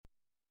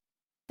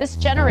This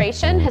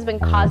generation has been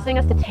causing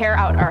us to tear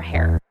out our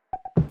hair.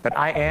 But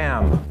I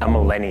am a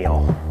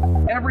millennial.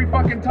 Every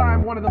fucking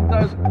time one of them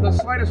does the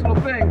slightest little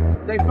thing,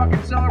 they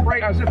fucking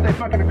celebrate as if they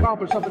fucking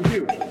accomplished something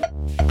huge.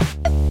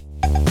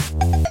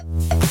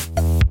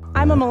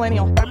 I'm a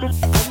millennial. I'm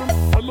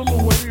a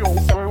millennial.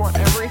 So I want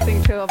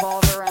everything to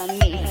evolve around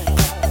me.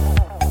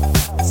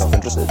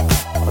 Self-interested,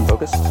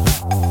 unfocused,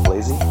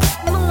 lazy.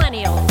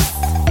 Millennials.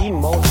 The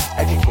most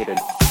educated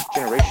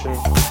generation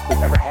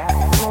we've ever had.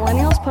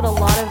 Millennials put a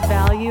lot of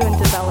value in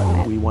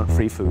development. We want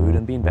free food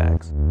and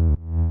beanbags.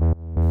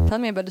 Tell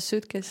me about the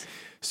suitcase.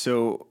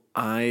 So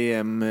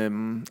I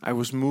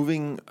was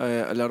moving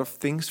a lot of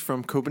things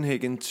from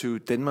Copenhagen to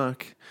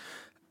Denmark.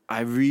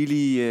 I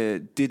really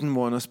didn't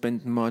want to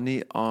spend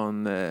money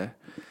on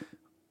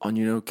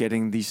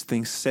getting these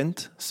things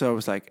sent. So I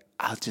was like,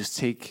 I'll just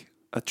take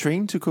a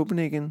train to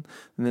Copenhagen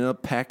and then I'll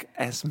pack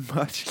as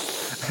much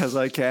as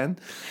I can.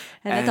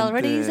 And that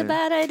already is a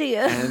bad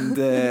idea. and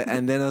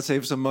then I'll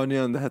save some money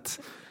on that.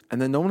 And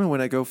then normally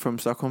when I go from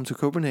Stockholm to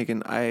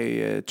Copenhagen,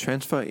 I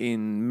transfer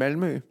in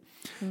Malmö.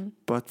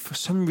 But for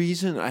some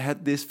reason, I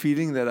had this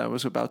feeling that I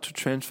was about to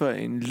transfer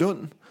in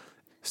Lund.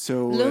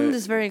 So Lund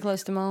is very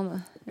close to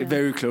Malmö. Yeah.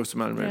 Very close to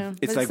Malmö. Yeah.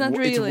 It's But like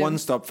it's it's one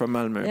stop from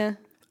Malmö. Yeah.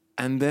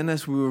 And then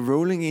as we were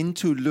rolling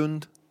into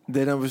Lund,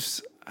 then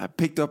I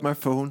picked up my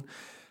phone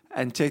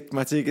and checked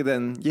my ticket,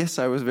 and yes,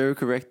 I was very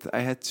correct.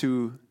 I had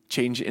to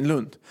change in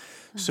Lund.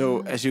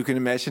 So as you can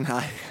imagine,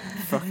 I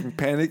fucking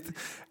panicked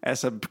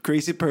as a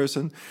crazy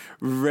person,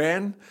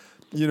 ran,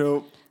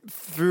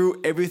 through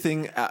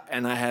everything,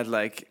 and I had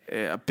like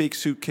a big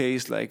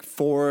suitcase, like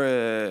four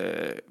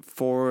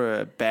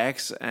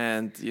bags,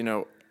 and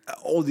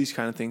all these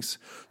kind of things.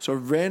 So I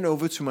ran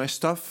over to my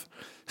stuff,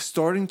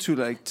 starting to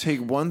like take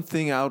one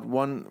thing out,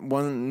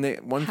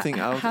 one thing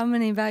out. How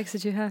many bags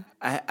did you have?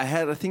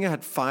 I think I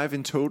had 5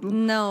 in total.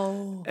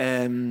 No.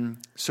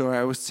 So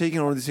I was taking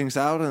all these things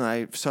out, and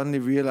I suddenly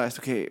realized,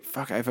 okay,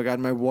 fuck, I forgot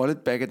my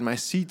wallet back at my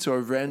seat. So I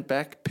ran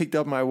back, picked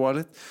up my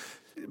wallet,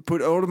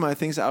 put all of my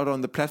things out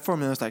on the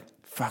platform, and I was like,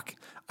 fuck,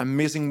 I'm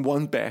missing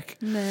one bag.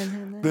 No.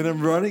 Then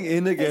I'm running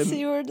in again. I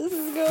see where this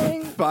is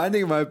going.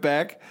 Finding my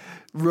bag,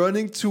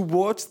 running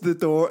towards the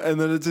door, and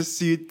then I just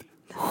see it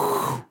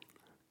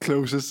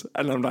closes,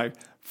 and I'm like,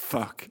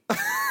 fuck.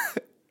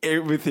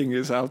 Everything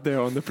is out there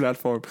on the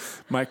platform.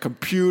 My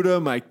computer,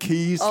 my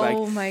keys,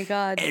 my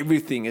God.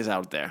 Everything is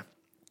out there.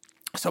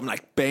 So I'm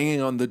like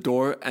banging on the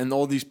door, and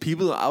all these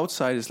people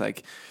outside is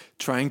like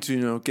trying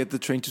to get the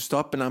train to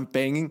stop, and I'm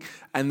banging,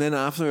 and then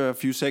after a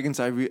few seconds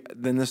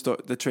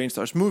the train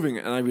starts moving,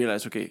 and I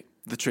realize, okay,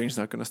 the train's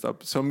not gonna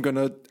stop, so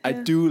I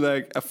do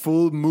like a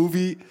full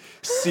movie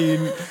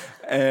scene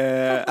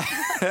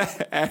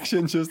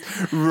action, just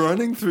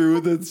running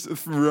through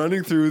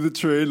the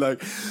train,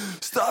 like,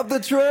 stop the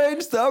train.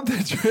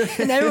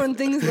 And everyone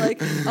thinks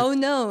like, oh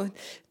no,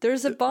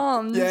 there's a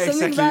bomb.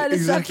 Something bad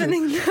is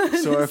happening.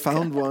 So I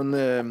found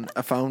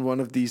one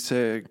of these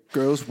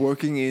girls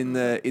working in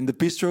the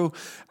bistro,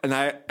 and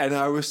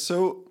I was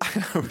so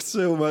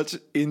much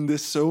in the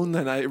zone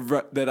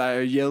that I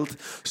yelled,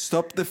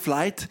 "Stop the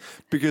flight!"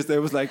 because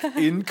there was like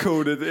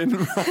encoded in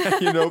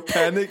my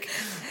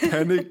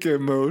panic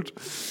mode.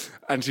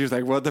 And she was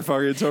like, "What the fuck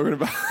are you talking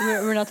about?"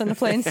 We're not on the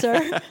plane,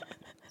 sir.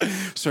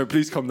 Sir,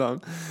 please calm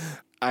down.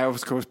 I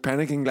was, of course,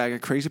 panicking like a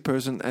crazy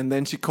person. And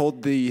then she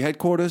called the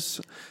headquarters,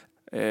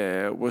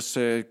 was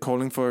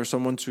calling for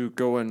someone to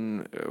go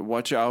and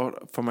watch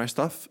out for my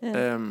stuff.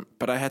 Yeah.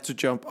 But I had to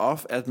jump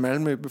off at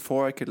Malmö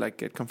before I could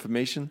get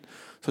confirmation.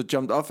 So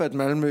jumped off at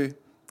Malmö,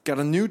 got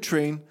a new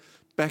train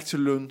back to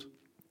Lund.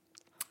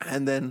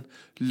 And then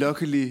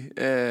luckily,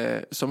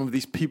 some of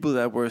these people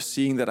that were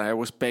seeing that I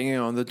was banging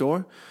on the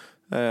door,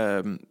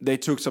 they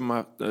took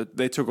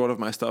all of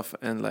my stuff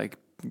and like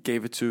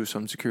gave it to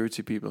some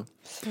security people.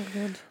 So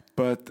good.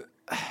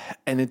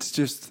 And it's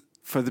just,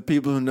 for the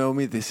people who know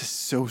me, this is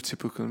so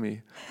typical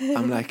me.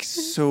 I'm like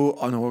so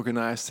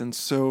unorganized and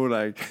so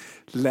like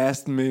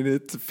last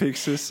minute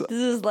fixes.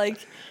 This is like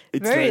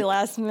It's very like-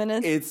 last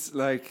minute. It's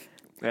like,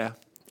 yeah.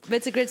 But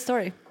it's a great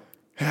story.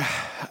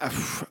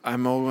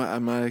 I'm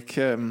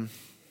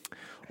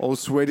all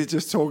sweaty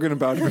just talking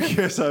about it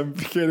because I'm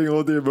getting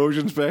all the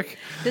emotions back.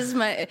 This is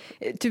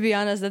to be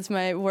honest, that's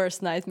my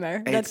worst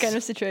nightmare. That It's- kind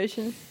of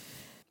situation.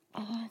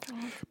 Oh my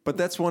God. But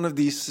that's one of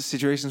these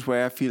situations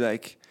where I feel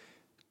like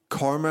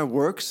karma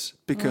works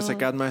because I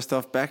got my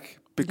stuff back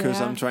because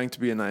Yeah. I'm trying to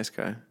be a nice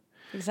guy.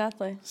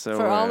 Exactly. So,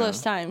 for all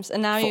those times,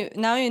 and now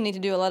you need to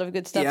do a lot of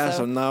good stuff. Yeah,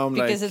 so now I'm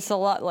because like, it's a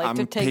lot like I'm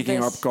to take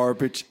picking this up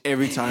garbage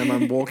every time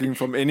I'm walking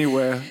from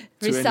anywhere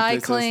to any places.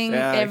 recycling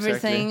Yeah,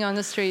 everything exactly. on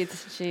the street.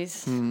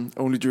 Jeez.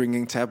 Only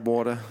drinking tap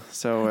water.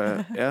 So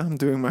yeah, I'm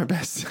doing my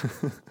best.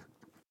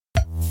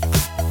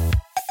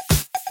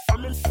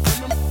 I'm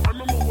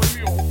a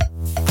millennial.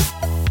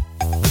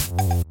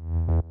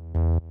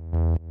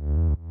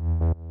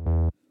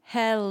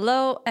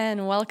 Hello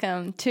and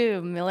welcome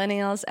to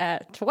Millennials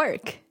at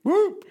Work.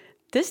 Woo!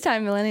 This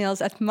time,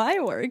 Millennials at my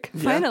work.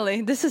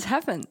 Finally, this has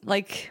happened.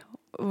 Like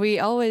we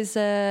always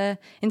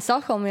in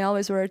Stockholm, we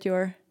always were at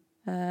your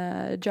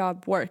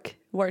job, work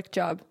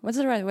job. What's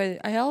the right way?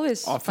 I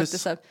always fuck Office?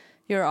 this up.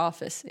 Your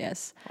office,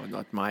 yes. Oh,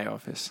 not my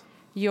office.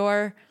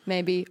 Your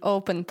maybe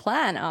open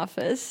plan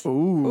office.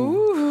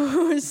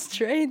 Ooh.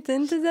 Straight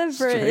into the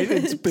bridge. Straight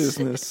into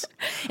business.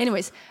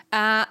 Anyways,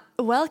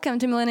 welcome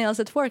to Millennials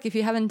at Work. If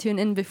you haven't tuned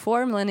in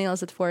before,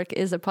 Millennials at Work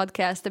is a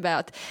podcast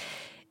about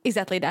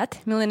exactly that.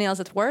 Millennials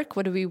at Work.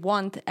 What do we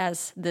want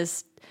as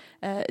this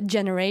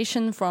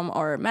generation from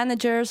our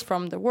managers,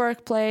 from the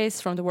workplace,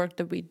 from the work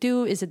that we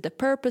do? Is it the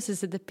purpose?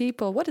 Is it the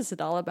people? What is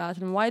it all about?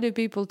 And why do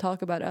people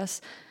talk about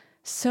us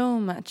so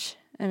much?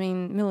 I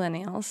mean,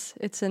 millennials.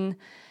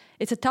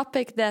 It's a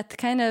topic that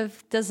kind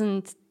of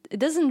doesn't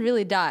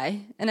really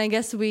die, and I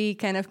guess we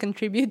kind of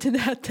contribute to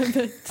that a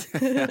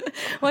bit.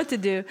 What to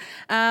do?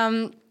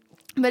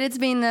 But it's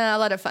been a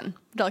lot of fun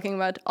talking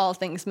about all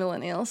things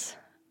millennials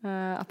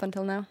up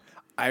until now.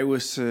 I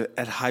was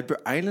at Hyper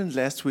Island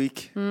last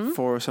week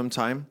for some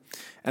time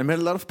and met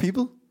a lot of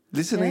people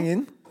listening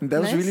in. And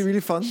that was really, really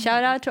fun.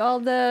 Shout out to all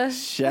the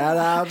Shout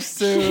outs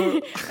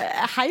to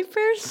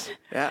hypers.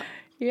 Yeah.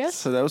 Yes.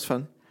 So that was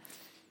fun.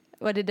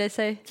 What did they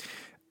say?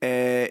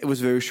 It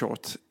was a very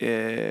short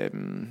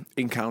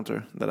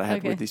encounter that I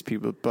had with these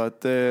people,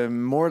 but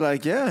more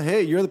like, yeah,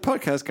 hey, you're the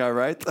podcast guy,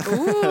 right?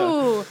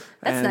 Ooh,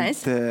 that's and,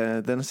 nice.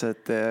 Then I said,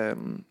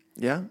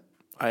 yeah,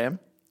 I am.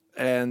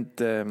 And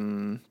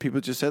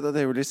people just said that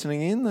they were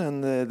listening in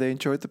and they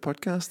enjoyed the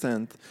podcast.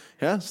 And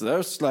yeah, so that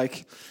was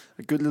like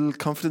a good little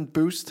confident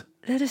boost.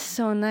 That is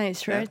so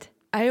nice, right? Yeah.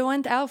 I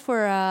went out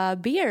for a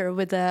beer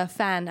with a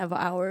fan of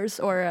ours,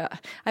 or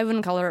I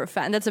wouldn't call her a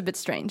fan. That's a bit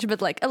strange,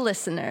 but like a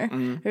listener.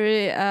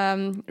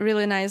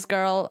 Really nice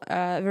girl,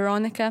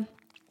 Veronica.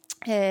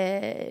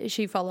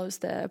 She follows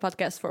the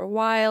podcast for a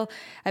while.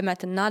 I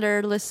met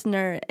another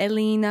listener,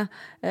 Elena,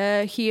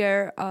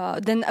 here.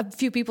 Then a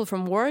few people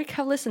from work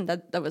have listened.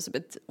 That was a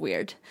bit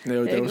weird.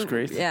 No, that was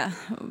great. Yeah,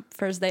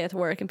 first day at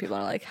work and people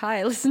are like,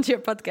 "Hi, I listen to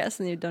your podcast,"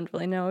 and you don't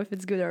really know if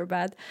it's good or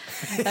bad.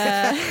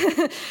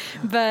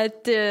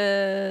 But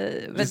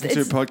listen to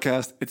your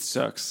podcast. It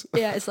sucks.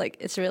 Yeah, it's like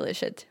it's really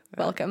shit.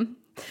 Welcome.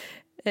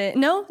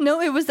 No,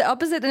 it was the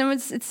opposite, and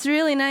it's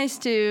really nice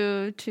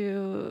to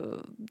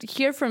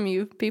hear from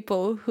you,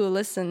 people who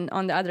listen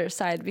on the other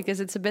side, because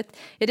it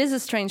is a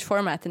strange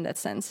format in that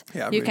sense.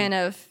 Yeah, you really. kind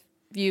of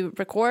you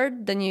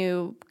record, then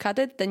you cut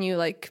it, then you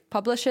like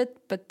publish it,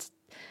 but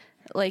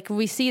like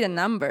we see the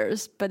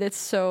numbers, but it's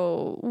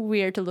so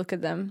weird to look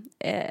at them.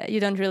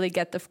 You don't really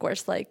get, of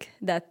course, like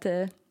that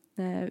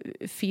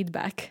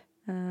feedback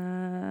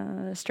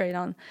straight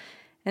on.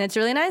 And it's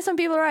really nice when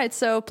people write.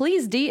 So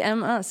please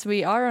DM us.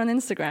 We are on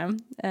Instagram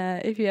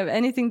if you have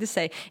anything to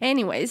say.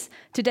 Anyways,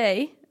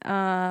 today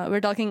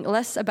we're talking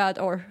less about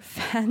our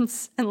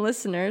fans and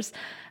listeners,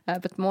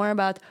 but more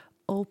about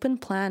open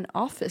plan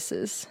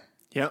offices.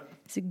 Yeah.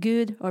 Is it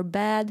good or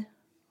bad?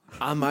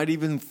 I might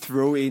even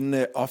throw in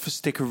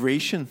office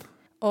decoration.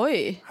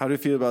 Oi. How do you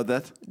feel about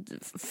that?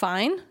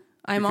 Fine.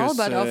 I'm all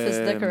about office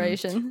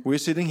decoration. We're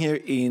sitting here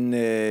in,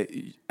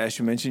 as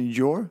you mentioned,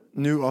 your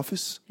new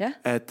office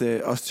at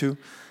us too.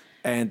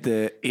 And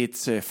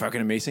it's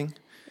fucking amazing.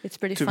 It's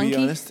pretty funky. To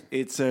be honest,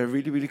 it's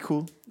really, really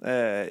cool.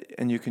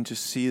 And you can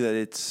just see that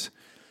it's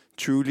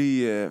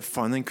truly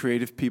fun and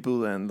creative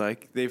people. And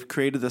like they've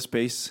created a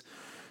space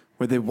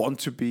where they want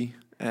to be.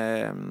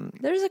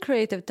 There's a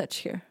creative touch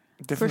here.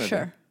 Definitely.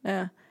 For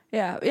sure.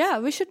 Yeah,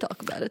 we should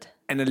talk about it.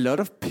 And a lot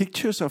of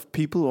pictures of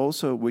people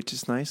also, which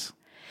is nice.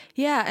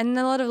 Yeah, and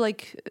a lot of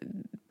like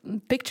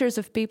pictures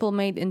of people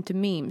made into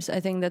memes. I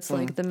think that's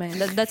like the main.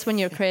 That's when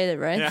you're creative,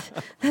 right? Yeah.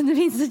 That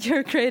means that you're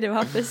a creative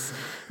office.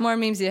 More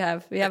memes you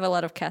have. We have a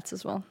lot of cats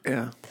as well.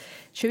 Yeah.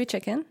 Should we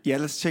check in? Yeah,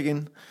 let's check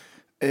in.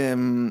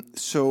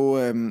 So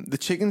the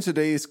check-in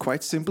today is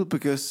quite simple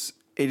because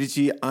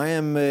ADG, I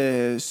am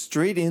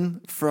straight in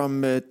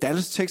from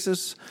Dallas,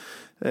 Texas.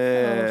 We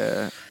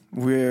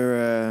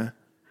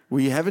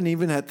haven't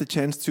even had the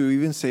chance to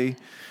even say.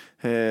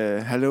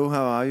 Hello,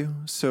 how are you?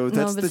 So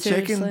that's the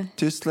check-in.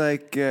 Just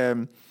like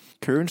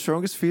current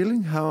strongest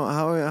feeling.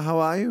 How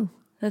are you?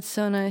 That's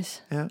so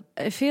nice. Yeah.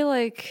 I feel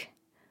like,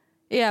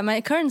 my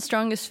current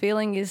strongest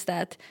feeling is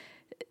that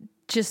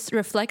just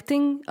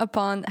reflecting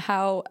upon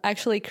how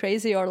actually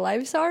crazy our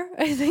lives are,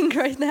 I think,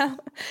 right now.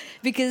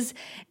 Because,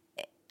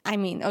 I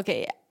mean,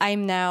 okay,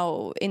 I'm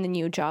now in a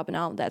new job and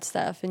all that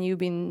stuff, and you've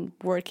been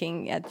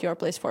working at your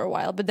place for a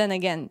while. But then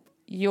again,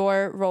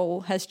 your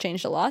role has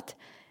changed a lot.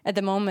 At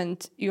the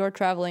moment, you're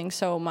traveling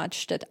so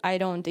much that I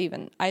don't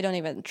even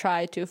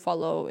try to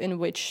follow in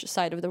which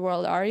side of the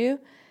world are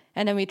you.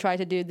 And then we try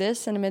to do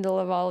this in the middle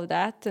of all of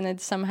that, and it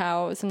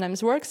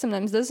sometimes works,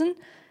 sometimes doesn't.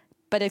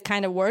 But it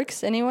kind of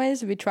works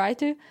anyways. We try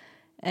to,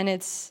 and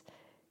it's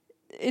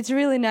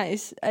really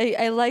nice.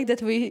 I like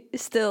that we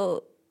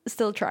still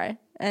try,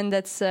 and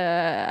that's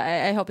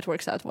I hope it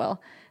works out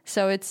well.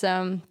 So it's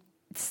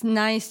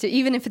nice to,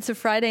 even if it's a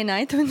Friday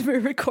night when we're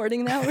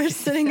recording now, we're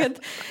sitting at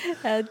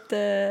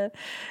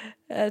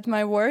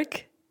my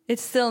work.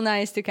 It's still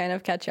nice to kind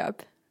of catch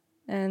up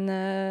and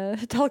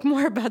talk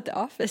more about the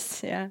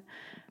office. Yeah,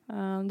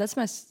 that's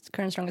my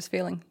current strongest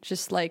feeling.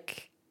 Just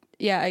like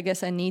yeah, I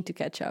guess I need to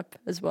catch up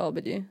as well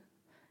with you.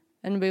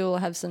 And we will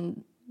have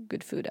some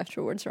good food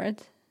afterwards, right?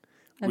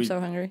 I'm so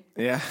hungry.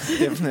 Yeah,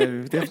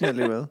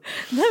 definitely will.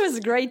 That was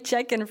a great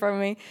check-in from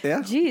me.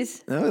 Yeah.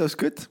 Jeez. No, that was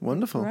good.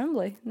 Wonderful.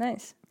 Rambly.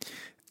 Nice.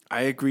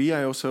 I agree.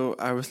 I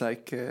was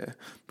like,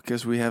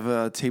 because we have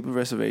a table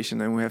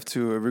reservation and we have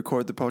to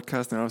record the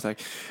podcast, and I was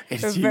like,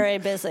 We're very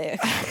busy.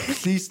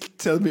 please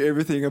tell me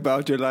everything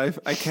about your life.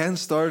 I can't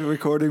start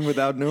recording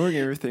without knowing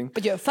everything.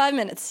 But you have 5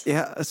 minutes.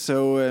 Yeah,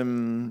 so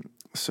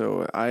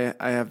I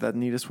have that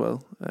need as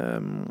well.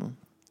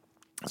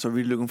 So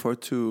really looking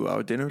forward to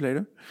our dinner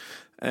later.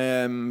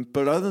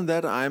 But other than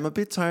that, I'm a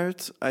bit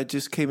tired. I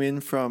just came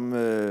in from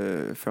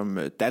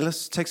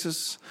Dallas,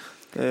 Texas,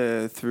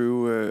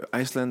 through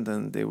Iceland,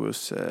 and it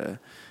was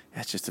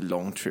just a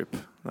long trip,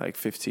 like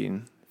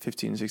 15,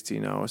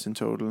 16 hours in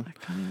total. I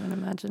can't even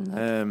imagine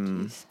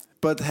that.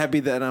 But happy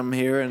that I'm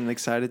here and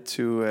excited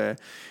to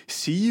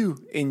see you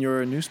in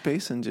your new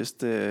space and just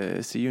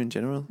see you in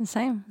general.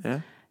 Same.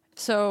 Yeah.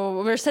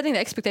 So we're setting the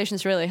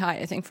expectations really high,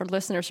 I think, for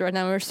listeners right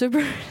now. We're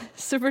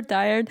super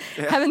tired.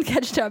 Haven't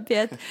catched up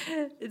yet.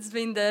 It's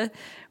been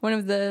one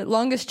of the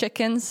longest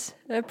check-ins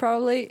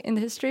probably in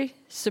the history.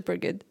 Super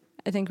good.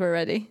 I think we're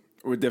ready.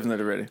 We're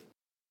definitely ready.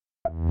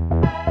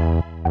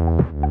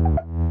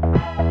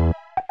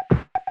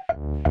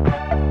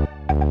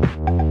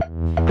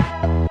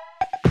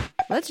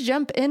 Let's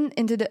jump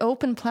into the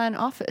open plan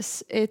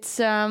office. It's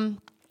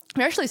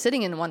we're actually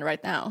sitting in one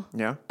right now.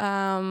 Yeah.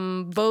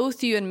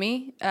 Both you and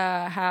me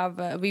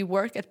we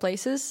work at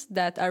places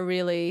that are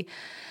really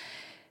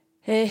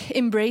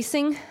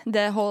embracing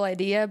the whole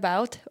idea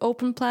about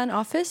open plan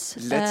office.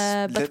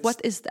 But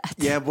what is that?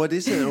 Yeah, what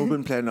is an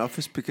open plan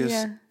office? Because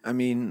I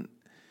mean,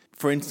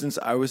 for instance,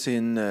 I was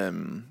in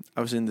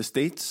the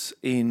States,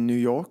 in New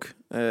York,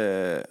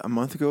 a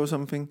month ago or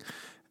something.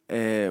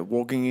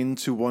 Walking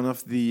into one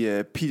of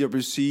the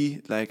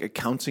PwC like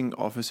accounting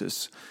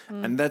offices,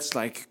 and that's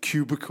like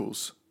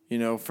cubicles,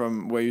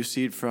 from where you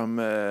see it from.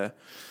 In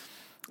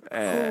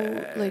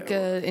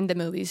the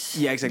movies.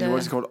 Yeah, exactly.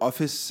 What is it called?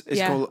 Office.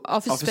 It's called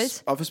office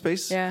space. Office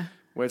space. Yeah.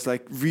 Where it's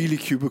like really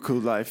cubicle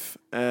life,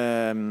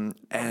 and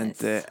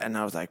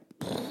I was like,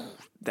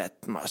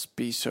 that must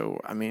be so.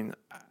 I mean,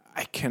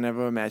 I can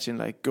never imagine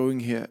like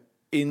going here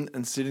in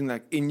and sitting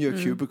like in your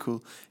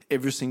cubicle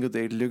every single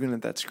day looking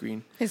at that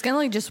screen. It's kind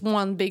of like just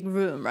one big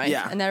room, right?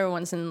 Yeah. And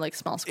everyone's in like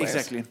small squares.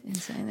 Exactly.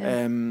 Insane,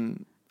 yeah.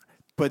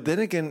 But then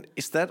again,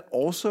 is that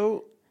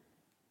also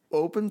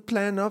open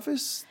plan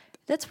office?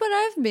 That's what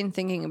I've been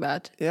thinking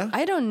about. Yeah.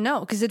 I don't know,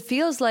 because it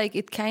feels like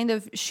it kind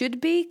of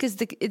should be, because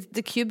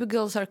the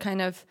cubicles are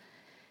kind of,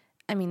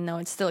 I mean, no,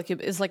 it's still a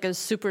cubicle. It's like a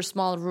super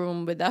small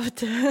room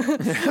without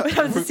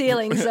without the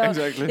ceiling. So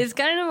Exactly. It's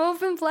kind of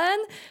open plan,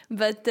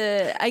 but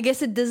I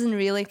guess it doesn't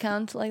really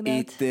count like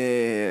that.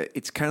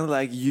 It's kind of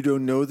like, you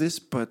don't know this,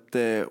 but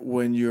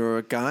when you're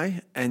a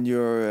guy and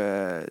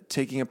you're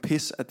taking a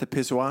piss at the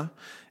pissoir,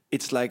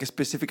 it's like a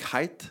specific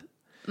height.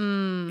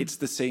 It's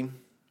the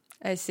same.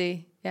 I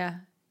see.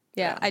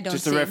 Yeah, I don't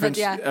Just see a reference,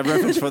 it, but yeah. a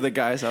reference for the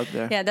guys out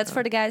there. Yeah, that's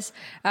for the guys.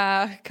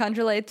 Can't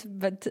relate,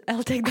 but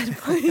I'll take that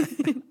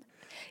point.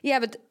 Yeah,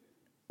 but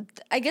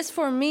I guess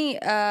for me,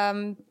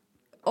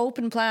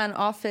 open plan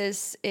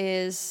office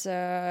is,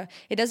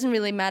 it doesn't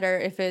really matter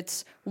if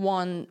it's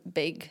one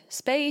big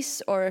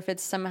space or if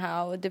it's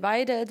somehow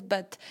divided,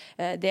 but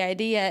the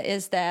idea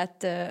is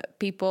that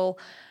people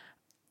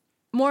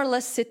more or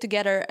less sit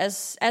together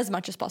as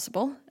much as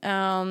possible.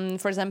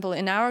 For example,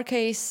 in our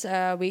case,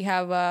 we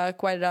have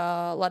quite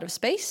a lot of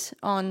space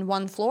on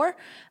one floor.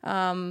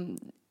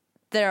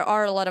 There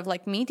are a lot of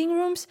like meeting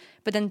rooms,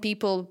 but then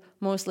people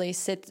mostly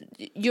sit.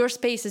 Your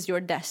space is your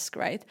desk,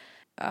 right?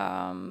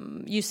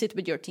 You sit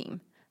with your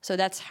team. So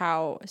that's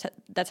how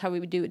we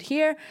would do it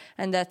here,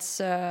 and that's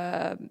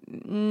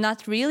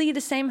not really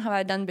the same how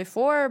I've done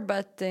before.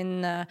 But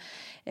in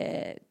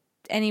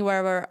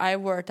anywhere where I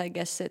worked, I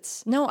guess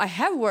I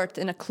have worked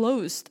in a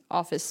closed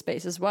office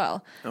space as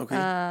well. Okay.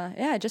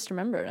 I just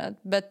remember that.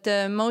 But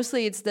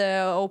mostly it's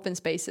the open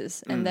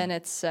spaces, and then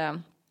it's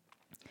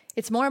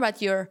more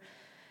about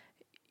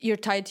you're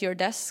tied to your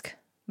desk,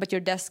 but your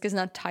desk is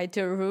not tied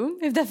to a room,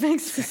 if that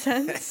makes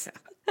sense.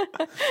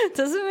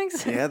 Does it make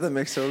sense? Yeah, that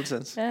makes total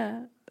sense.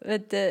 Yeah.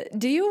 But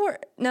do you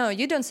work? No,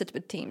 you don't sit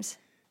with teams.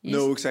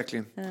 No,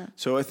 exactly. Yeah.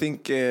 So I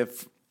think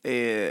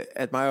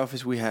at my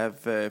office we have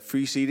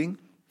free seating,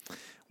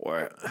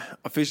 or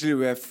officially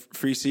we have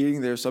free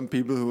seating. There are some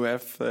people who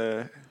have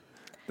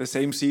the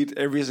same seat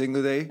every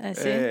single day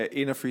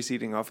in a free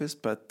seating office,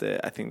 but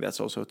I think that's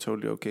also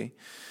totally okay.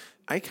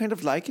 I kind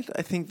of like it.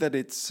 I think that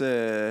it's.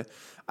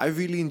 I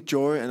really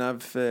enjoy, and I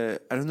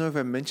don't know if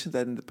I mentioned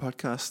that in the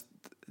podcast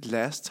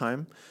last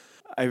time.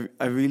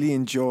 I really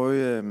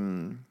enjoy,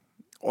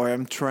 or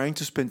I'm trying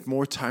to spend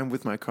more time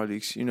with my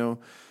colleagues.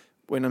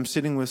 When I'm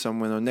sitting with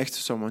someone or next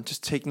to someone,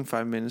 just taking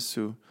 5 minutes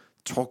to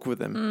talk with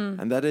them,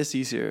 and that is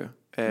easier.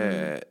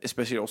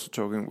 Especially also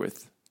talking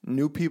with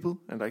new people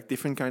and like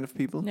different kind of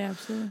people. Yeah,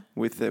 absolutely.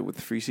 With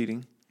free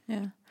seating.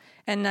 Yeah,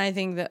 and I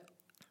think that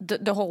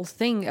the whole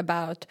thing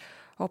about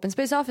open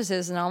space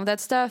offices and all of that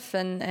stuff,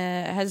 and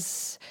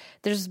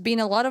there's been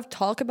a lot of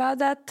talk about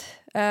that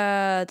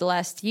the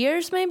last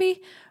years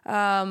maybe.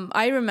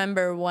 I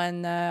remember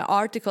when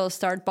articles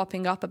started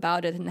popping up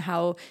about it and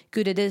how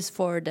good it is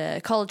for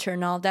the culture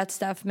and all that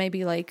stuff,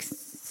 maybe like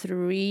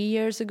 3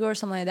 years ago or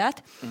something like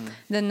that.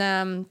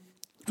 Then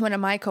one of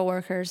my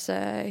coworkers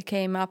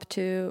came up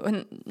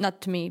to,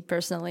 not to me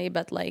personally,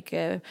 but like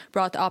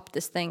brought up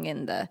this thing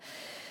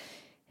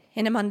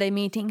in a Monday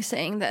meeting,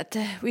 saying that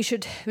we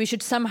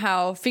should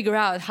somehow figure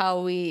out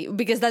how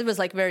because that was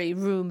like very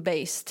room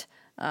based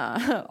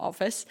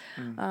office.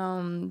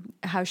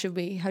 How should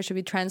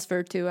we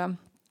transfer to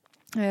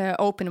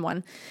open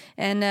one?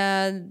 And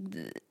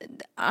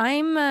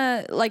I'm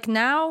like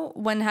now,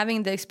 when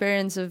having the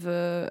experience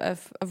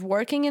of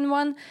working in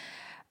one,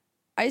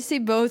 I see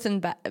both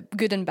in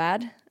good and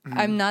bad.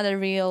 I'm not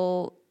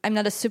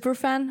a super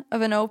fan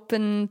of an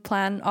open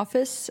plan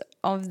office,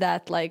 of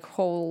that like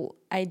whole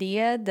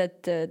idea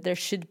that there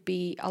should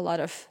be a lot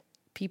of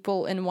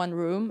people in one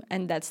room,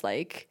 and that's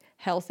like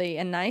healthy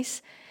and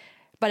nice.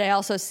 But I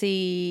also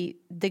see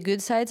the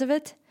good sides of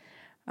it.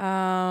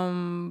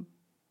 And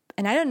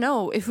I don't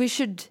know if we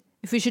should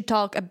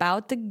talk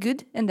about the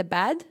good and the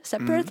bad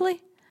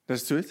separately.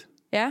 Let's do it.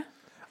 Yeah.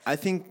 I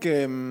think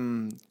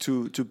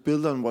to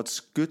build on what's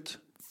good,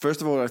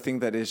 first of all, I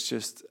think that it's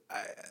just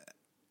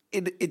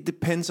it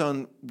depends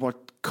on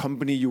what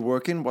company you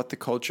work in, what the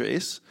culture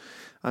is.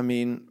 I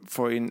mean,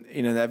 for in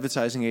an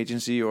advertising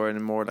agency or in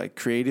a more like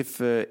creative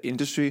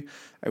industry,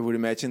 I would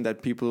imagine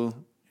that people,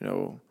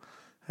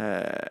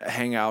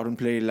 hang out and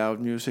play loud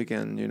music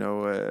and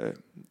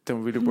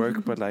don't really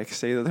work, but like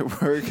say that they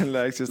work and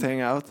like just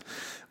hang out.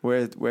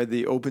 Where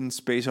the open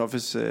space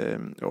office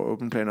or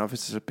open plan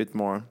office is a bit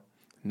more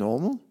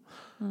normal.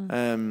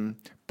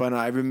 But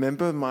I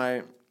remember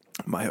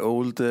my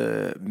old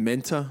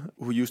mentor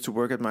who used to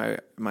work at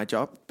my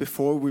job.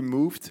 Before we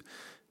moved,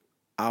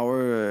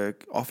 our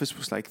office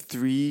was like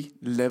 3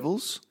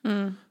 levels.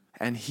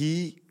 And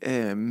he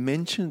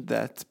mentioned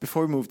that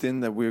before we moved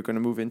in, that we were going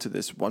to move into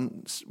this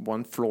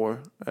one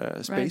floor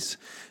space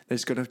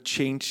that's going to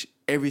change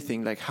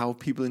everything, like how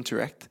people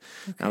interact.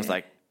 Okay. And I was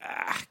like,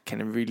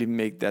 can it really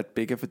make that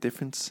big of a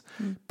difference?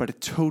 But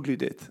it totally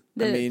did.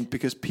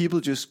 Because people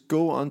just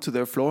go onto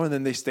their floor and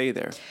then they stay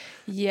there.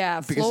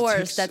 Yeah, because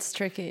floors, that's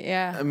tricky.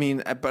 Yeah. I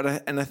mean,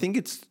 and I think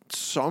it's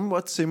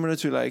somewhat similar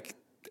to like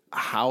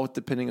how,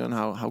 depending on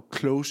how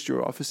close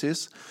your office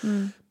is,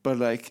 but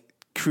like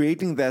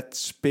creating that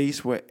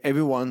space where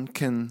everyone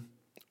can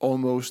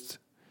almost,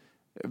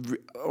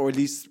 or at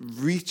least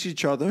reach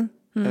each other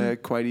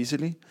quite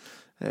easily,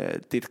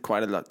 did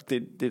quite a lot.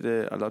 Did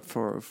a lot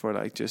for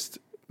like just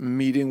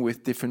meeting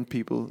with different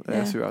people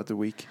throughout the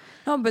week.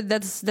 No, but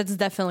that's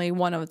definitely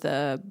one of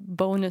the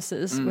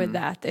bonuses with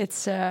that.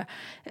 It's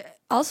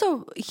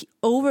also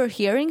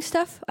overhearing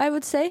stuff, I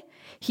would say.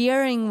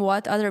 Hearing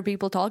what other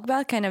people talk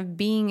about, kind of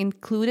being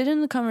included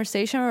in the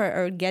conversation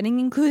or getting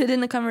included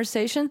in the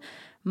conversation,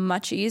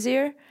 much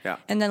easier. Yeah.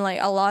 And then like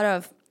a lot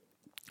of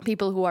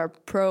people who are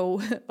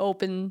pro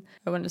open,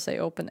 I want to say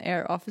open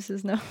air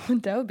offices. No,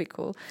 that would be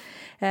cool.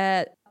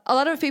 A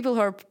lot of people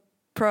who are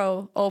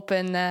pro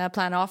open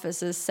plan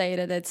offices say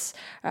that it's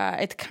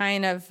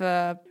kind of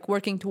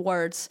working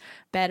towards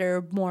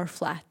better, more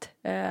flat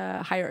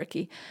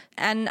hierarchy.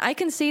 And I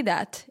can see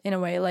that in a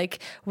way, like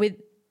with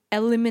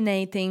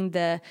eliminating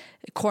the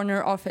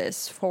corner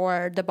office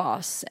for the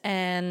boss,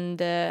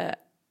 and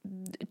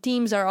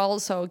teams are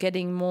also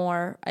getting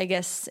more, I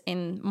guess,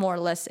 in more or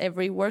less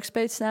every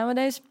workspace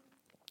nowadays,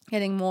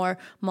 getting more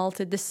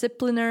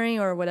multidisciplinary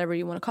or whatever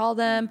you want to call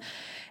them.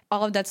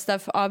 All of that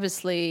stuff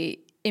obviously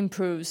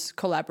improves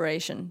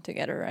collaboration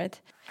together, right?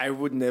 I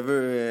would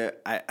never.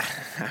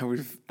 I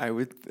would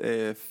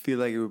feel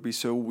like it would be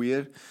so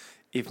weird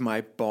if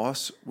my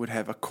boss would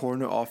have a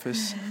corner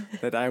office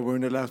that I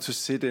weren't allowed to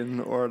sit in,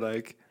 or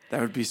like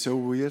that would be so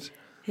weird.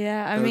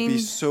 Yeah, that would be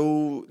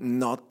so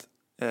not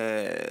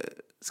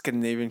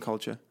Scandinavian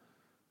culture.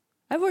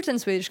 I worked in a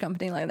Swedish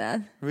company like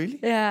that. Really?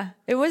 Yeah.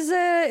 It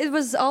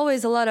was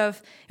always a lot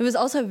of, it was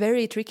also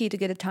very tricky to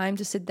get a time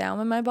to sit down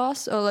with my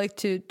boss or like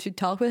to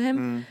talk with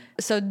him.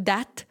 So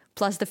that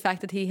plus the fact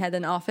that he had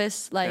an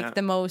office like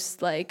the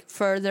most like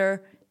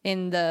further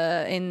in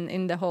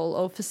the whole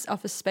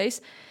office space,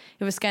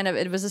 it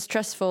was a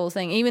stressful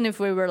thing. Even if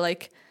we were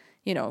like,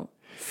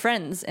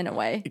 friends in a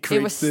way,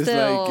 it was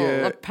still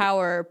like, a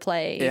power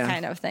play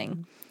kind of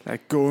thing.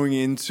 Like going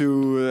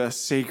into a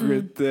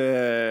sacred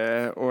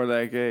or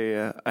like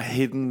a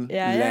hidden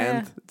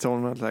land. It's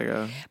almost like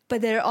a...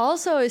 But there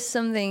also is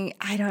something,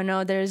 I don't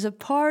know, there's a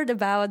part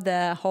about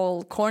the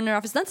whole corner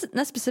office,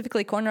 not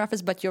specifically corner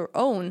office, but your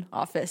own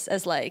office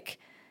as like,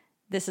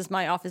 this is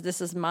my office,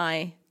 this is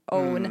my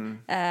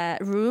own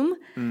room,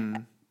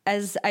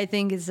 as I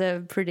think is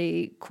a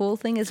pretty cool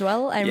thing as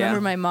well. I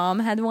remember my mom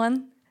had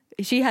one.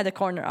 She had a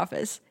corner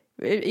office.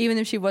 Even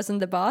if she wasn't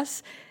the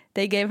boss,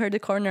 they gave her the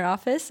corner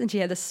office, and she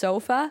had a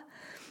sofa.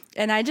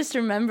 And I just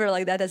remember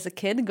like that as a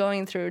kid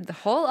going through the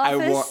whole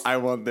office. I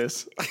want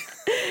this.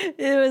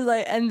 It was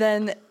like,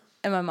 and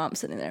my mom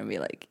sitting there and be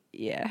like,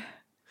 yeah,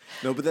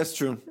 No, but that's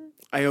true.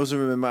 I also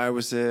remember I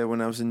was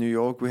when I was in New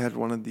York. We had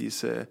one of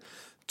these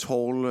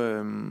tall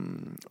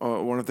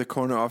or one of the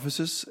corner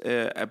offices,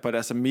 but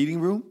as a meeting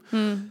room,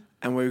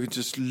 and where you can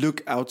just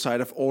look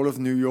outside of all of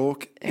New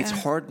York. It's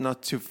hard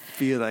not to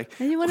feel like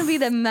And you want to be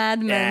the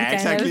madman kind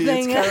exactly. of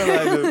thing. It's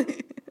kind of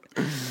like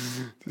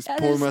just pour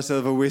there's-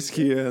 myself a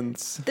whiskey and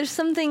There's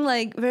something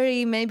like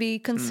very maybe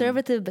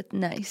conservative but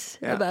nice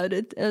about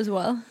it as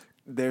well.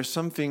 there's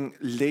something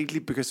lately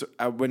because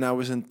when I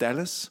was in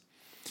Dallas,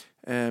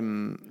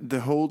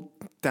 the whole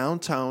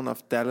downtown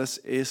of Dallas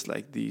is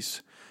like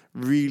these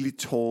really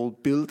tall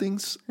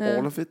buildings,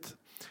 all of it,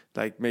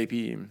 like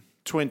maybe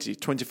 20,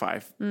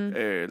 25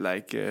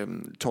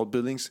 tall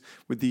buildings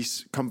with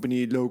these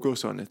company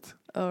logos on it.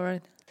 All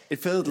right. It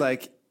felt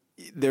like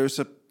there's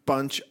a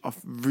bunch of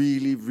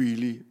really,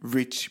 really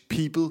rich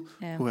people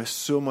who have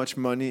so much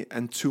money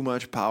and too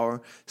much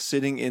power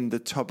sitting in the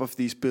top of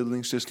these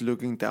buildings just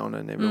looking down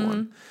on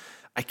everyone.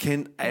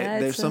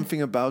 There's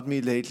something about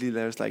me lately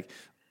that's like,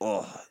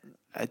 oh,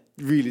 I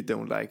really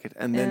don't like it.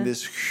 And then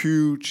this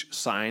huge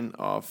sign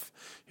of,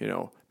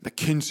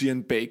 McKinsey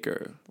and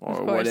Baker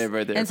or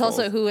whatever they're And it's called.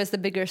 also who has the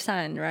bigger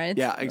sign, right?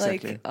 Yeah,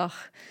 exactly. Like,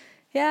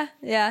 yeah.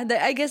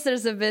 I guess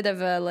there's a bit of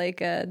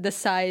the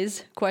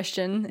size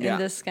question in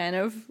this kind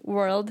of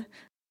world.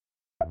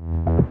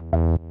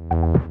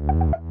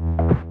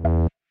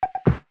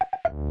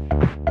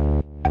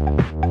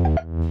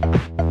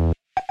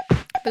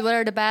 But what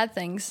are the bad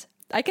things?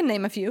 I can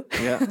name a few.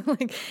 Yeah.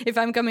 Like if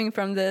I'm coming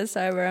from this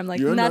side where I'm like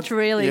You're not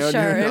really sure.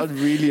 You're not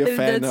really a if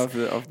fan that's-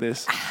 of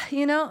this.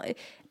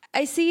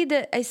 I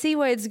see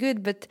why it's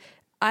good, but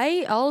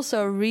I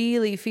also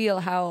really feel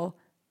how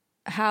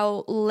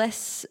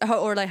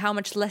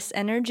much less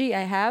energy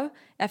I have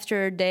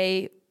after a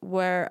day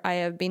where I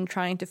have been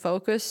trying to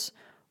focus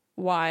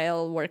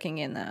while working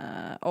in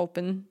a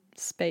open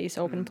space,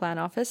 open plan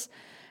office.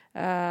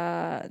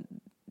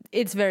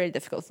 It's very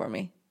difficult for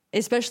me.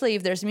 Especially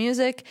if there's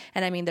music,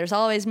 and I mean, there's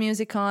always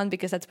music on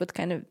because that's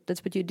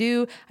what you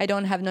do. I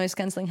don't have noise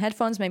canceling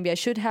headphones. Maybe I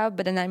should have,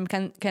 but then I'm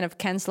kind of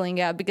canceling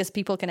out because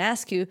people can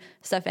ask you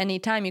stuff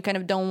anytime. You kind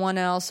of don't want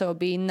to also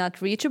be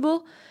not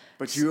reachable.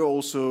 But you're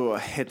also a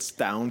heads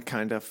down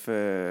kind of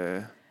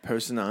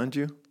person, aren't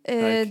you?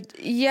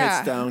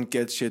 Heads down,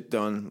 get shit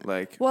done.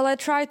 Like, well, I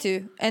try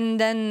to, and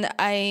then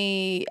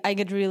I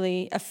get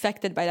really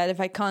affected by that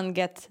if I can't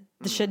get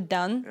the shit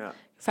done. Yeah.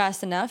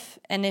 Fast enough,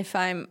 and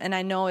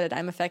I know that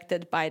I'm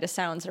affected by the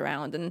sounds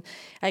around, and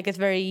I get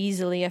very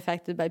easily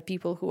affected by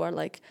people who are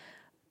like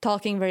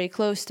talking very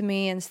close to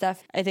me and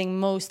stuff. I think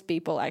most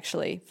people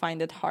actually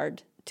find it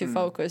hard to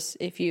focus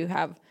if you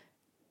have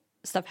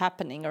stuff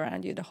happening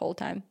around you the whole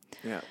time.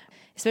 Yeah.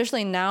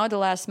 Especially now, the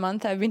last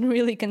month, I've been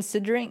really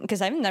considering,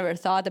 because I've never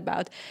thought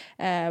about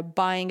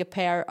buying a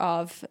pair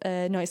of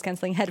noise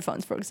canceling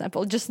headphones, for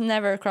example. Just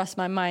never crossed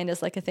my mind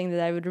as like a thing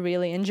that I would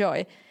really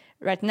enjoy.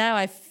 Right now,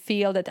 I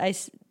feel that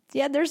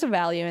there's a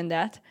value in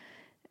that.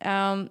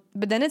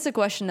 But then it's a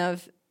question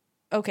of,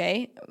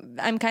 okay,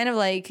 I'm kind of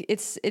like,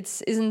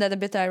 isn't that a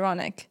bit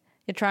ironic?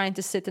 You're trying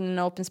to sit in an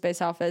open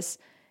space office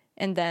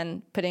and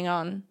then putting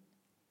on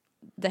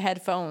the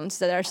headphones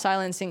that are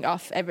silencing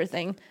off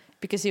everything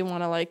because you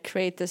want to like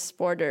create this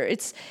border.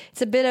 It's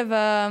a bit of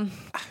a.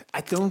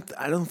 I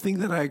don't think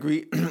that I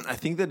agree. I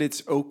think that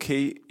it's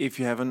okay if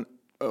you have an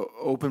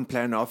open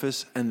plan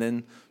office and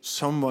then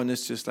someone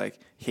is just like,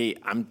 hey,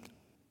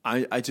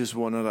 I just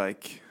want to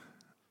like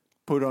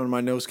put on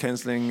my noise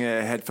canceling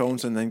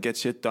headphones and then get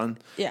shit done.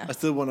 Yeah. I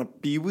still want to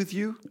be with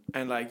you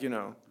and like,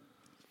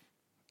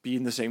 be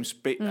in the same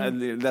space.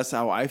 That's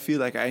how I feel.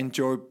 Like I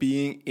enjoy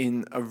being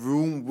in a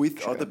room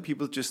with other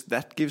people. Just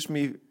that gives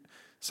me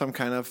some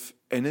kind of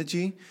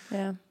energy.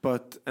 Yeah.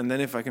 And then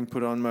if I can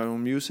put on my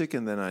own music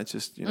and then I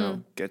just,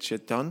 get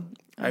shit done.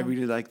 I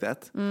really like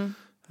that.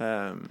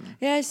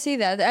 Yeah, I see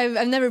that.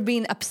 I've never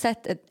been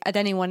upset at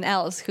anyone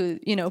else who,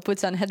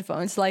 puts on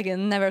headphones. Like, I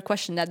never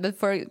question that. But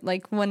for,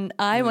 like, when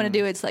I want to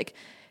do it, it's like,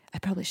 I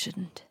probably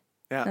shouldn't.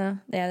 Yeah.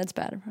 Yeah, that's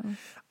bad. Probably.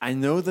 I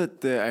know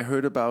that I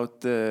heard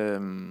about,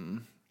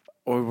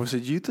 or was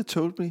it you that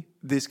told me,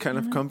 this kind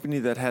of company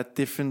that had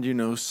different,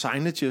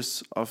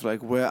 signages of,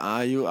 like, where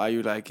are you? Are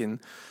you, like,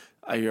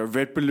 are you a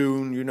red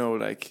balloon,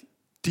 like,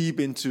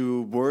 deep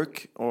into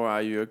work, or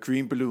are you a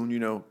green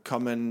balloon,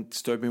 come and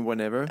disturb me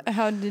whenever?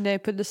 How did they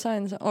put the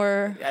signs?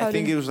 Or I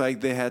think it was like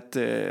they had,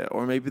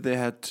 or maybe they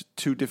had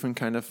two different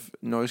kind of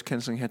noise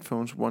cancelling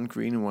headphones, one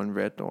green and one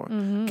red, or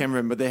can't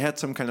remember. They had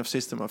some kind of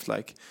system of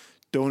like,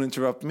 don't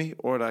interrupt me,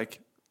 or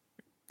like,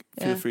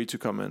 feel free to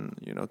come and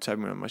tap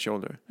me on my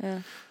shoulder.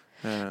 Yeah.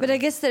 But I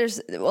guess that's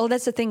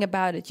the thing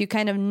about it. You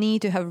kind of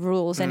need to have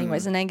rules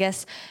anyways. And I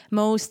guess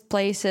most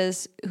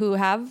places who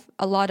have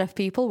a lot of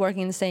people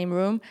working in the same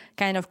room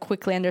kind of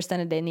quickly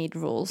understand that they need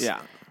rules.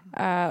 Yeah.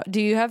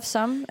 Do you have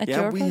some at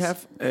your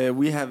place?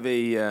 We have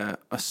a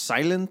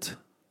silent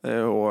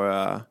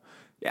a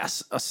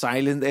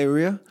silent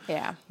area.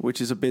 Yeah.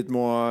 Which is a bit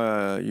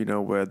more,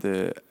 where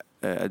the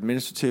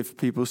administrative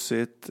people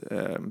sit.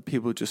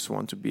 People just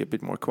want to be a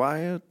bit more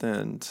quiet,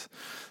 and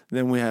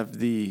then we have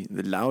the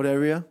loud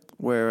area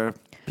where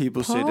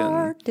people sit and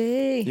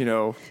Party.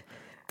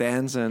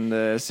 dance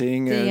and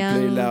sing The and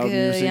play young, loud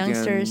music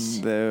youngsters.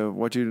 and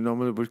what you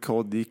normally would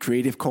call the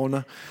creative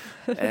corner.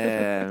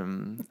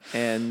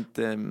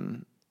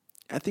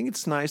 I think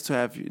it's nice to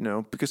have,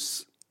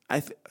 because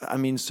I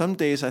mean, some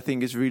days I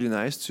think it's really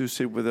nice to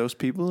sit with those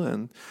people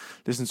and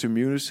listen to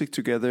music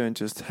together and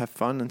just have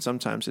fun. And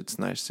sometimes it's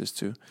nice just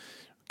to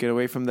get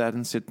away from that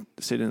and sit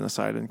in a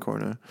silent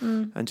corner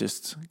and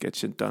just get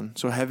shit done.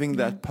 So having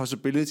that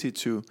possibility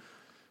to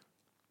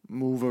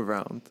move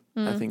around,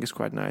 I think is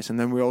quite nice. And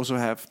then we also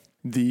have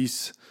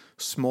these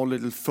small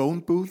little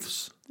phone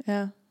booths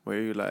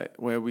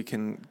where we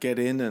can get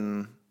in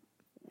and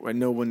where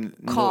no one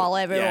Call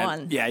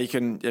everyone. Yeah, you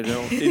can. It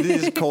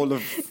is called a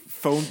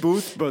phone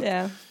booth, but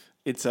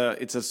it's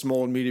a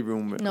small meeting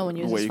room No one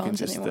uses where you can phones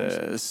just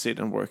anymore. sit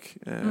and work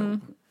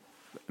and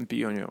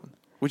be on your own,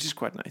 which is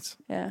quite nice.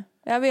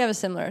 Yeah, we have a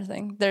similar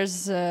thing.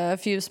 There's a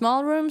few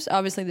small rooms.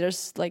 Obviously,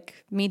 there's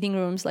like meeting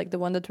rooms, like the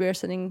one that we're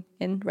sitting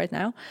in right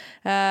now,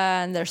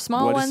 and there's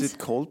small ones. What is it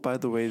called, by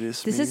the way?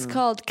 This is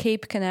called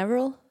Cape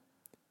Canaveral.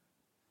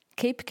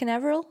 Cape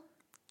Canaveral.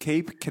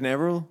 Cape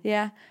Canaveral.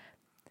 Yeah.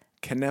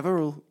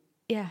 Canaveral.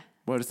 Yeah.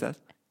 What is that?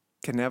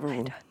 Canaveral. I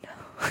don't know.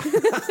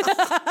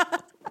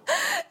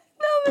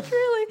 No, but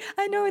really,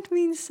 I know it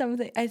means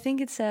something. I think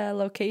it's a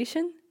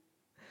location,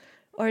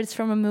 or it's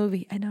from a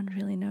movie. I don't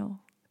really know.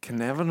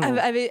 Canaveral.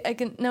 I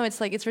can. No, it's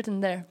like it's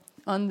written there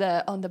on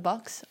the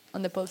box,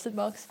 on the post-it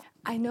box.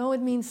 I know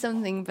it means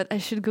something, but I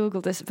should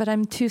Google this. But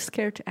I'm too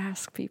scared to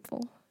ask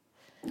people.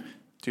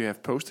 Do you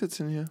have post-its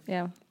in here?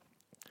 Yeah,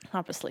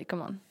 obviously.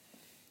 Come on,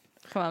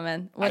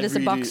 man. What is the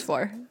box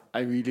for?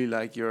 I really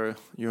like your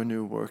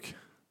new work.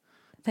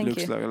 Thank you.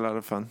 Looks like a lot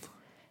of fun.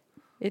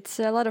 It's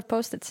a lot of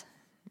post-its.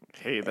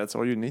 Hey, that's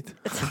all you need.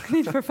 That's all you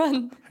need for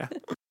fun.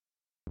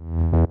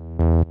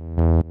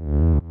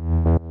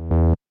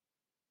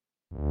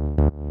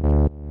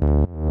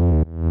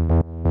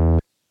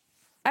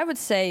 I would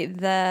say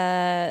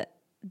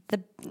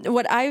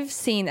what I've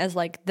seen as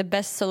like the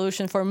best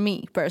solution for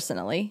me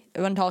personally,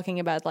 when talking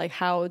about like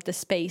how the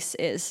space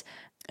is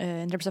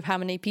in terms of how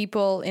many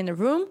people in a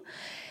room,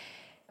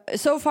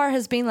 so far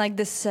has been like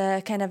this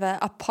kind of a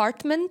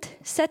apartment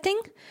setting.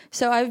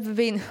 So I've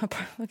been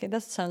okay.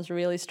 That sounds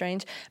really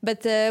strange,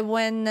 but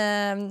when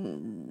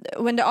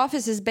the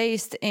office is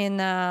based in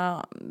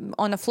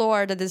on a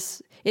floor that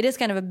it is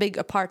kind of a big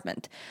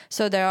apartment.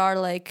 So there are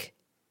like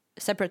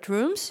separate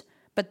rooms,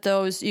 but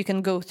those you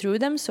can go through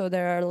them. So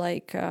there are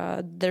like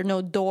there are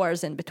no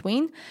doors in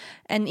between,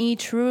 and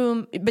each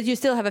room, but you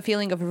still have a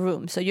feeling of a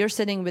room. So you're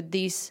sitting with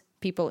these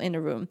people in a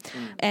room,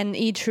 and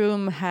each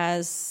room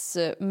has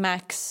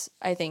max,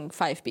 I think,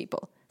 5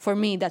 people. For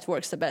me, that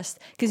works the best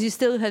because you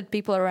still have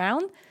people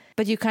around,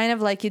 but you kind of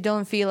like you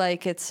don't feel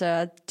like it's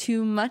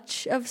too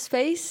much of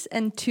space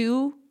and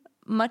too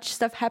much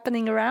stuff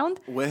happening around.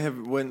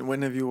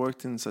 When have you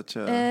worked in such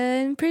a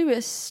in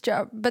previous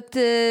job, but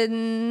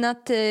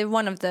not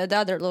one of the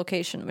other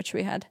location which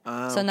we had.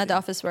 So not the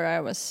office where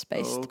I was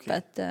based,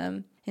 but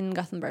in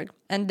Gothenburg,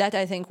 and that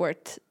I think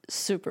worked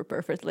super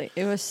perfectly.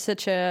 It was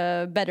such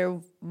a better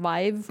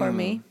vibe for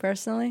me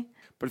personally.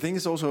 But the thing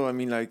is also, I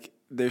mean, like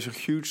there's a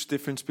huge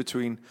difference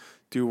between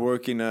do you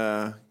work in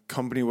a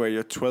company where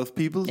you're 12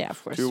 people? Yeah,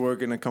 of course. Do you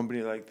work in a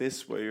company like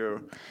this where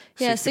you're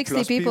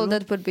 60 people?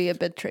 That would be a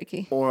bit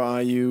tricky. Or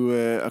are you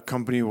a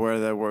company where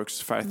there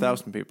works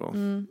 5,000 people?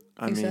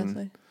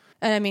 Exactly.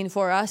 And I mean,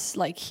 for us,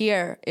 like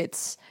here,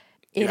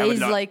 you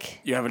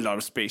have a lot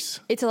of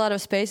space. It's a lot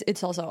of space.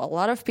 It's also a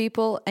lot of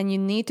people, and you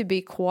need to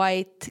be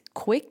quite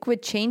quick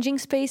with changing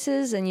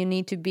spaces, and you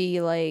need to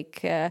be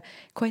like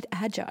quite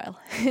agile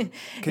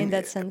in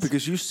that sense.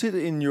 Because you sit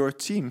in your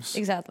teams.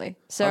 Exactly.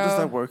 So how does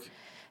that work?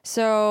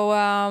 So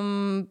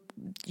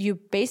you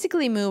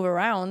basically move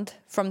around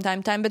from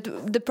time to time, but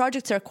the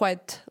projects are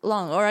quite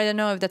long. Or I don't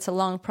know if that's a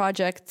long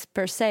project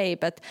per se,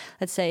 but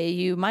let's say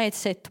you might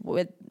sit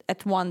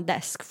at one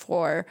desk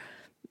for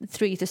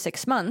 3 to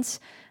 6 months.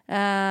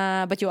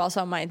 But you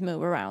also might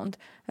move around.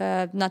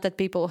 Not that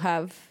people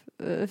have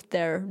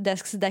their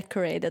desks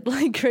decorated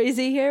like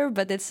crazy here,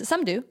 but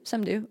some do.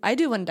 I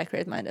do want to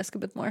decorate my desk a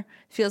bit more. It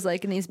feels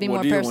like it needs to be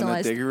more personalized. What do you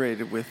want to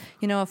decorate it with?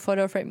 A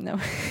photo frame. No,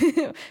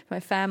 my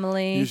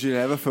family. You should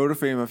have a photo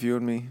frame of you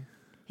and me.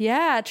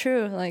 Yeah,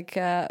 true. Like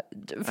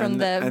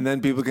and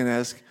then people can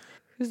ask,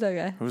 "Who's that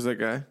guy?" Who's that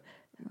guy?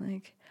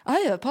 Like, I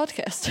have a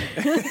podcast.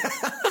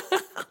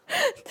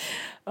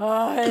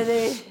 Oh,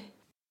 Eddie.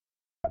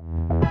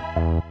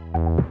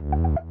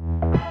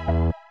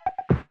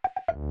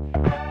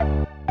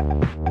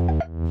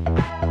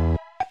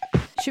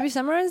 Should we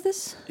summarize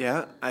this?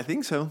 Yeah, I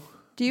think so.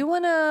 Do you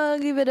want to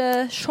give it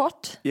a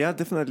shot? Yeah,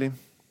 definitely.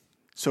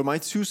 So my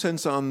 2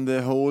 cents on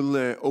the whole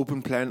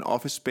open plan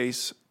office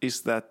space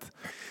is that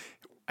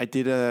I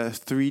did a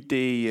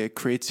 3-day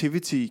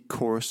creativity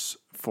course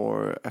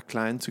for a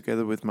client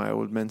together with my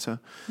old mentor.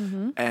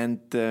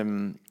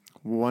 And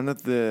one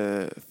of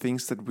the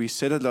things that we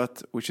said a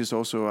lot, which is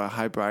also a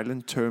Hyper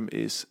Island term,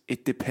 is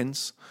it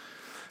depends.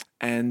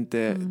 And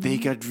they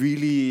got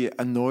really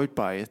annoyed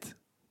by it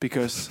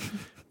because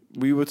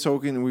we were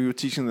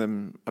teaching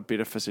them a bit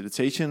of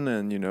facilitation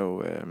and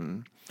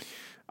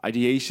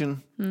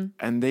ideation,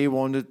 and they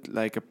wanted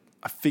like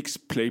a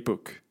fixed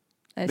playbook.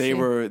 I They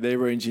see.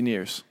 were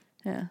engineers.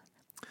 Yeah.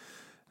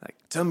 Like,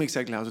 tell me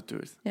exactly how to do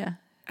it. Yeah.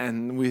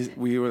 And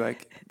we were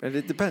like, well,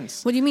 it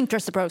depends. What do you mean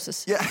trust the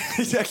process? Yeah,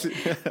 exactly.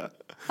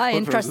 I What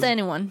didn't trust process?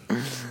 anyone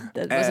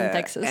that was in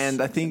Texas.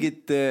 And I think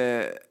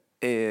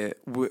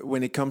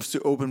when it comes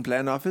to open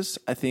plan office,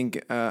 I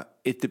think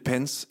it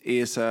depends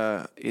is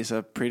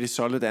a pretty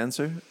solid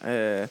answer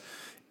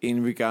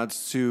in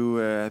regards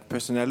to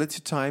personality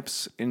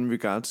types, in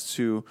regards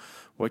to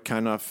what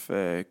kind of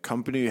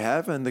company you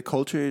have and the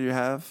culture you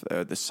have,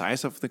 the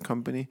size of the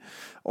company,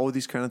 all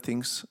these kind of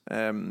things.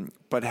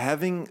 But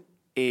having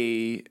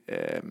a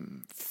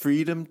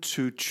freedom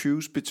to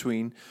choose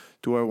between,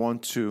 do I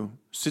want to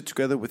sit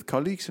together with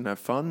colleagues and have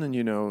fun and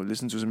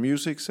listen to some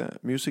music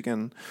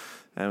and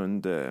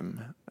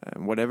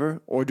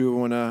whatever, or do I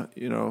want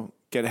to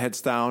get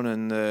heads down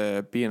and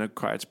be in a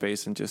quiet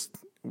space and just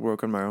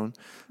work on my own?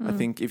 I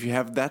think if you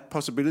have that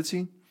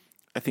possibility,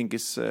 I think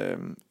it's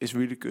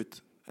really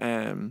good.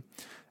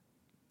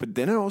 But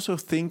then I also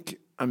think,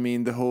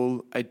 the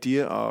whole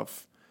idea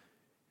of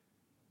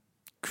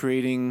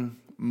creating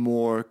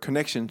more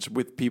connections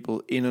with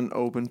people in an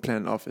open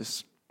plan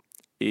office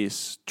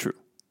is true.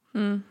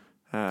 And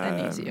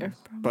easier.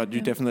 But you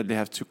definitely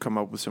have to come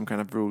up with some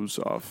kind of rules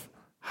of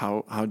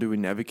how do we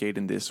navigate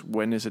in this?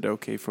 When is it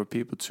okay for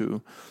people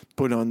to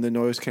put on the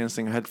noise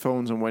cancelling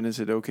headphones, and when is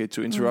it okay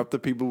to interrupt the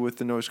people with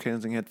the noise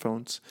cancelling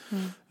headphones,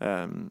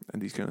 and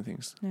these kind of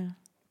things? Yeah.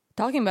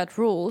 Talking about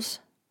rules,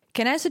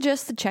 can I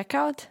suggest the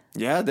checkout?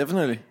 Yeah,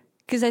 definitely.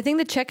 Because I think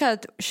the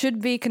checkout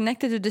should be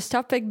connected to this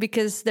topic,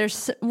 because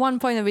there's one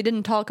point that we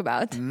didn't talk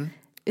about.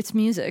 It's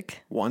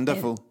music.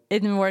 Wonderful.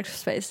 In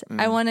workspace.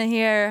 I want to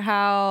hear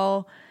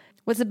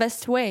what's the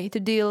best way to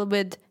deal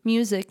with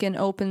music in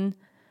open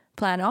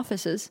plan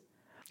offices?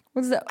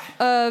 What's the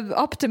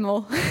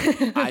optimal?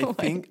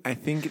 I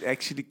think it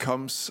actually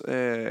comes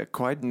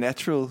quite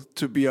natural,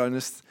 to be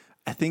honest.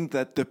 I think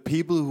that the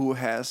people who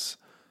has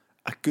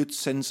a good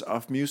sense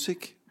of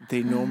music,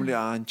 they normally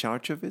are in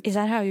charge of it. Is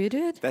that how you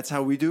do it? That's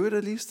how we do it,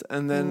 at least.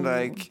 And then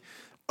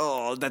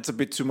that's a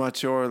bit too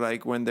much. Or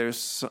like when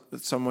there's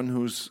someone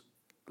who's,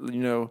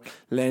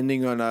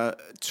 landing on a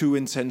too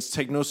intense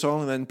techno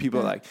song, then people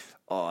are like,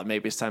 oh,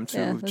 maybe it's time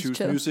to choose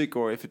chill. music,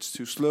 or if it's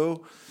too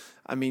slow.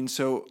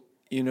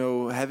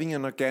 Having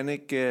an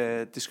organic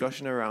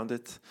discussion around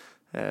it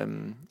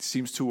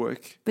seems to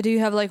work. But do you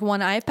have like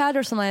one iPad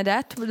or something like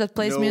that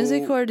plays No,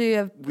 music, or do you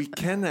have? We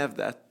can have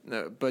that,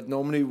 but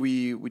normally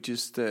we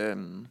just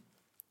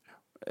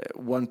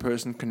one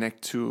person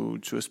connect to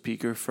a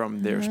speaker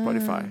from their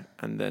Spotify,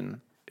 and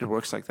then it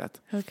works like that.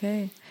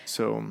 Okay.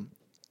 So,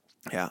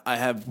 yeah, I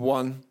have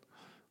one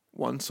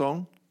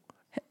song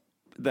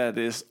that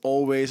is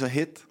always a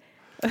hit,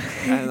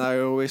 and I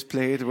always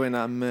play it when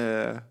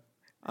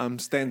I'm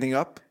standing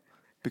up,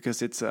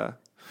 because it's a.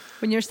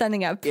 When you're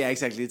standing up. Yeah,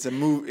 exactly. It's a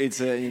move.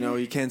 It's a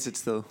you can't sit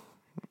still,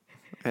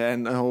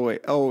 and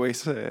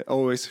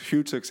always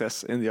huge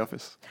success in the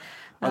office.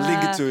 I'll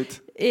link it to it.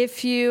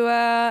 If you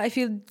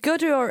go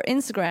to our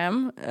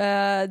Instagram,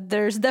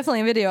 there's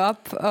definitely a video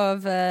up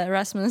of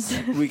Rasmus.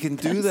 We can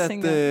do that.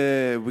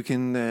 We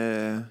can.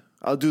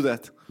 I'll do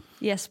that.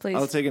 Yes, please.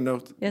 I'll take a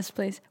note. Yes,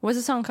 please. What's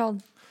the song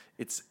called?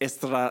 It's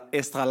Estrala.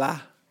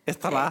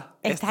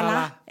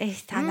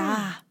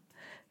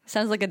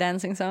 Sounds like a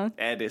dancing song.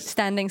 Yeah, it is.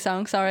 Standing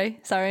song.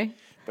 Sorry.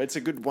 But it's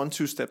a good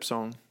 1-2 step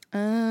song,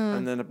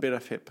 and then a bit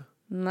of hip,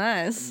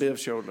 Nice. a bit of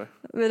shoulder.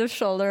 A bit of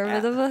shoulder, a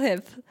bit of a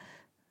hip.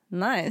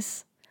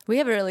 Nice. We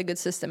have a really good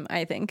system,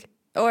 I think.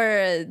 Or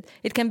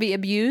it can be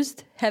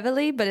abused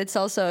heavily, but it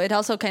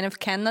also kind of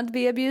cannot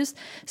be abused.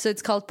 So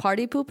it's called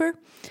Party Pooper.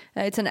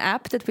 It's an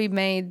app that we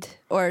made,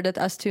 or that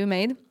us two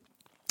made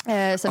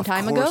some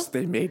time ago. Of course,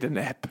 they made an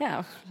app.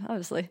 Yeah,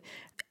 obviously.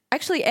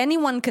 Actually,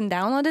 anyone can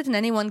download it and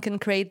anyone can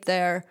create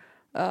their,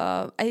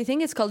 I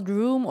think it's called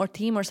Room or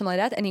Team or something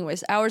like that.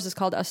 Anyways, ours is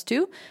called Us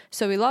Two.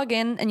 So we log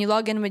in, and you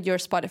log in with your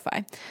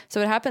Spotify.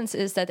 So what happens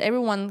is that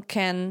everyone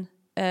can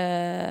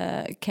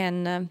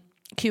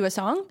cue a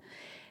song.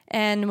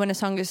 And when a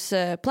song is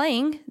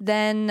playing,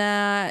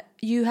 then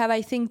you have,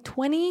 I think,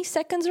 20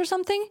 seconds or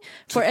something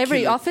for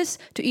every office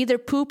to either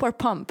poop or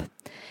pump.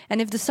 And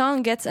if the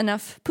song gets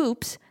enough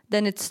poops,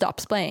 then it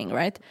stops playing,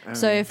 right?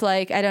 So if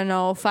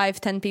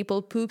 5-10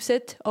 people poops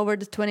it over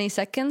the 20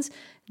 seconds,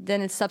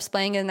 then it stops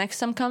playing and the next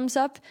song comes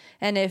up.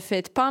 And if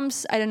it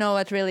pumps, I don't know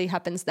what really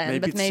happens then. Maybe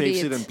but it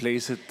saves it and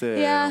plays it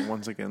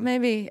once again.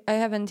 Maybe. I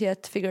haven't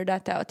yet figured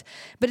that out.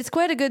 But it's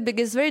quite a good,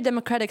 because it's a very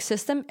democratic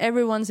system.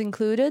 Everyone's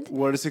included.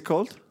 What is it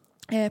called?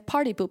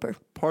 Party Pooper.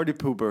 Party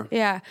Pooper.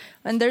 Yeah.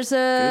 And there's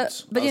a...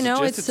 Good. But I'll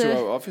suggest it's... it to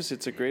our office.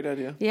 It's a great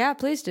idea. Yeah,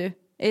 please do.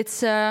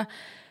 It's...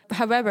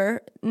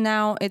 however,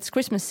 now it's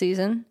Christmas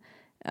season.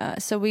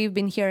 So we've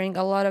been hearing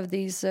a lot of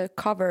these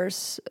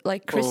covers,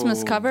 like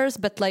Christmas covers,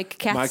 but like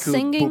cats Michael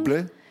singing.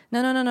 Bublé?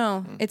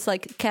 No. It's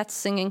like cats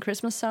singing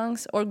Christmas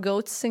songs or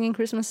goats singing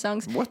Christmas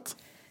songs. What?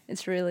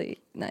 It's really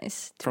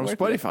nice. To From work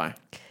with. Spotify?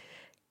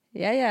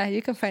 Yeah,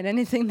 you can find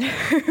anything there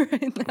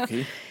right now.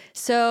 Okay.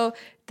 So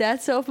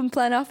that's Open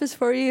Plan Office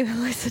for you,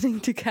 listening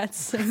to cats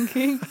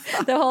singing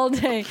the whole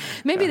day.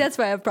 Maybe that's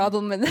why I have a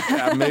problem with that.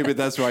 Yeah, maybe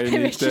that's why you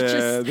Maybe I need should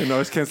just- the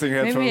noise cancelling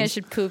headphones. Maybe I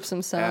should poop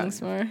some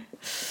songs more.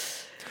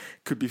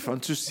 Could be fun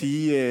to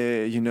see,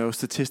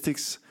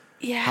 statistics.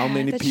 Yeah, How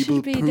many that people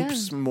should be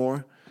poops done.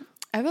 more?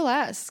 I will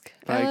ask.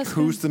 I'll Like, ask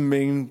who's him. the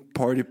main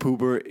party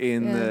pooper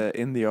Yeah.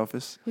 in the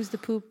office? Who's the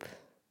pooper?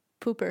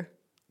 Poop.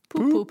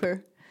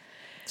 Pooper.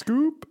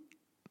 Scoop.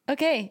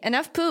 Okay,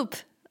 enough poop.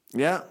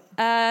 Yeah.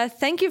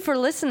 Thank you for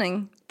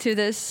listening to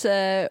this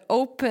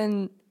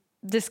open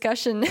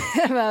discussion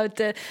about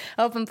the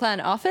Open Plan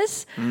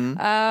Office.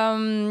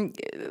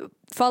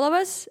 Follow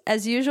us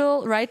as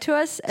usual. Write to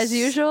us as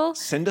usual.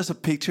 Send us a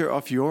picture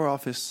of your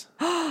office.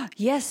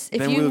 Yes, if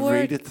Then you we'll were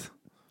rate it.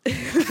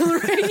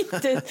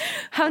 rate it.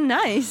 How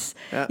nice.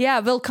 Yeah.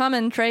 We'll come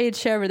and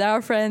share with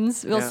our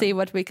friends. We'll Yeah. see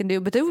what we can do.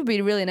 But it would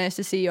be really nice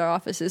to see your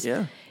offices.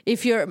 Yeah.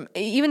 If you're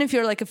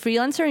like a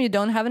freelancer and you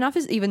don't have an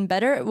office, even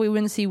better. We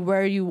want to see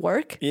where you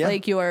work. Yeah.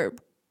 Like your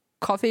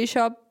coffee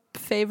shop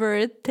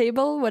favorite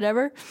table,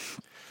 whatever.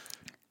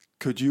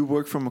 Could you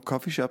work from a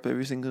coffee shop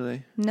every single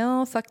day?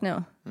 No, fuck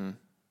no.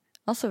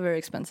 Also very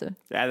expensive.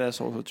 Yeah, that's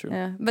also true.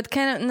 Yeah. But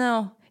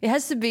no. It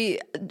has to be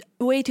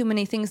way too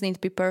many things need to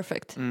be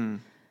perfect.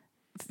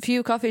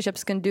 Few coffee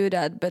shops can do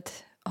that,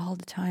 but all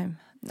the time,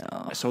 no.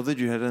 I saw that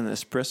you had an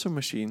espresso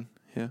machine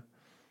here.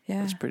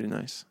 Yeah. That's pretty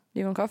nice. Do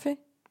you want coffee?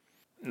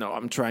 No,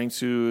 I'm trying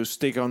to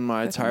stick on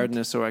my Okay.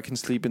 tiredness so I can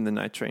sleep in the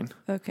night train.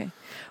 Okay. It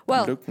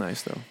Well, looked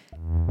nice though.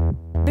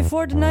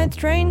 before the night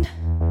train,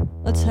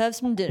 let's have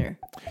some dinner.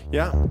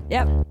 Yeah.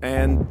 Yep.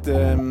 And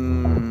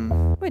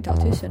We talk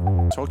to you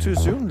soon. talk to you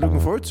soon. Looking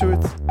forward to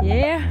it.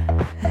 Yeah.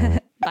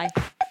 Bye.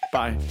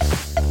 Bye.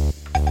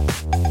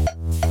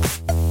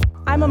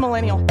 I'm a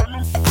millennial.